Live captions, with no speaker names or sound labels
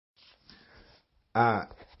I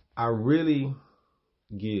I really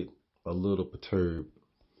get a little perturbed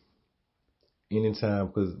anytime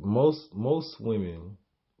because most women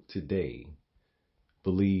today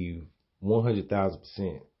believe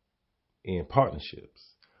 100,000% in partnerships,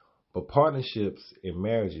 but partnerships and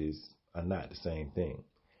marriages are not the same thing.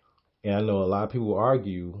 And I know a lot of people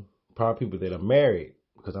argue, probably people that are married,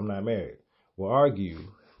 because I'm not married, will argue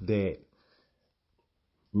that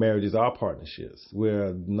marriages are partnerships,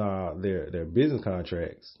 where nah, they're business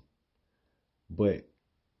contracts, but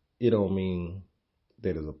it don't mean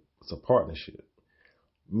that it's a partnership.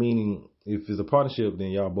 Meaning, if it's a partnership,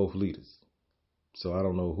 then y'all both leaders. So I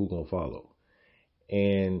don't know who gonna follow.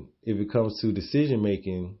 And if it comes to decision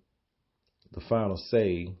making, the final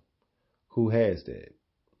say, who has that?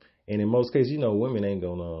 And in most cases, women ain't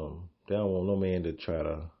gonna they don't want no man to try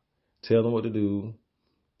to tell them what to do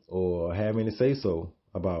or have any say so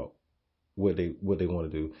about what they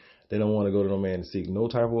want to do. They don't want to go to no man to seek no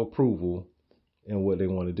type of approval in what they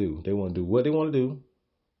want to do. They want to do what they want to do.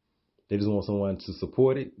 They just want someone to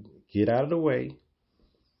support it, get out of the way.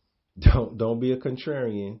 Don't be a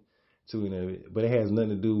contrarian to it. But it has nothing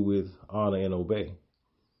to do with honor and obey.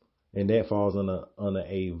 And that falls under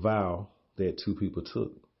a vow that two people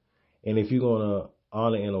took. And if you're gonna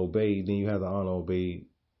honor and obey, then you have to honor and obey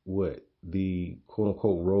what? The quote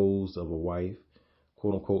unquote roles of a wife,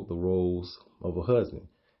 quote unquote the roles of a husband.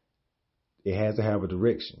 It has to have a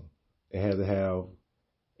direction. It has to have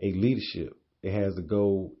a leadership. It has to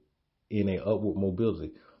go in a upward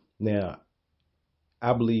mobility. Now,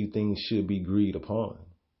 I believe things should be agreed upon.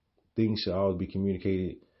 Things should always be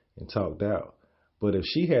communicated and talked out. But if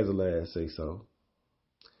she has a last say so,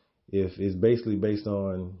 if it's basically based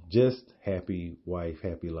on just happy wife,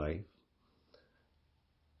 happy life,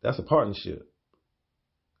 that's a partnership.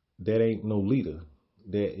 That ain't no leader.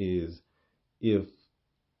 That is, if,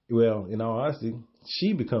 well, in all honesty,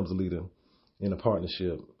 she becomes a leader in a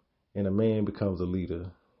partnership and a man becomes a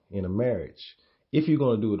leader in a marriage, if you're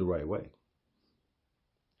going to do it the right way.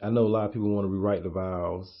 I know a lot of people want to rewrite the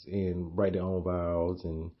vows and write their own vows,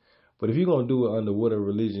 but if you're going to do it under whatever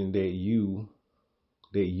religion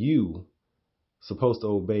that you supposed to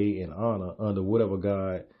obey and honor, under whatever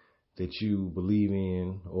God that you believe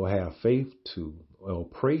in or have faith to or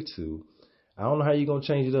pray to, I don't know how you're going to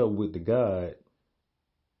change it up with the God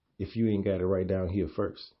if you ain't got it right down here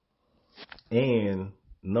first. And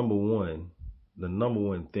the number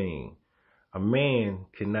one thing, a man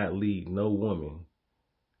cannot lead no woman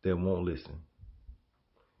that won't listen.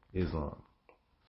 Islam.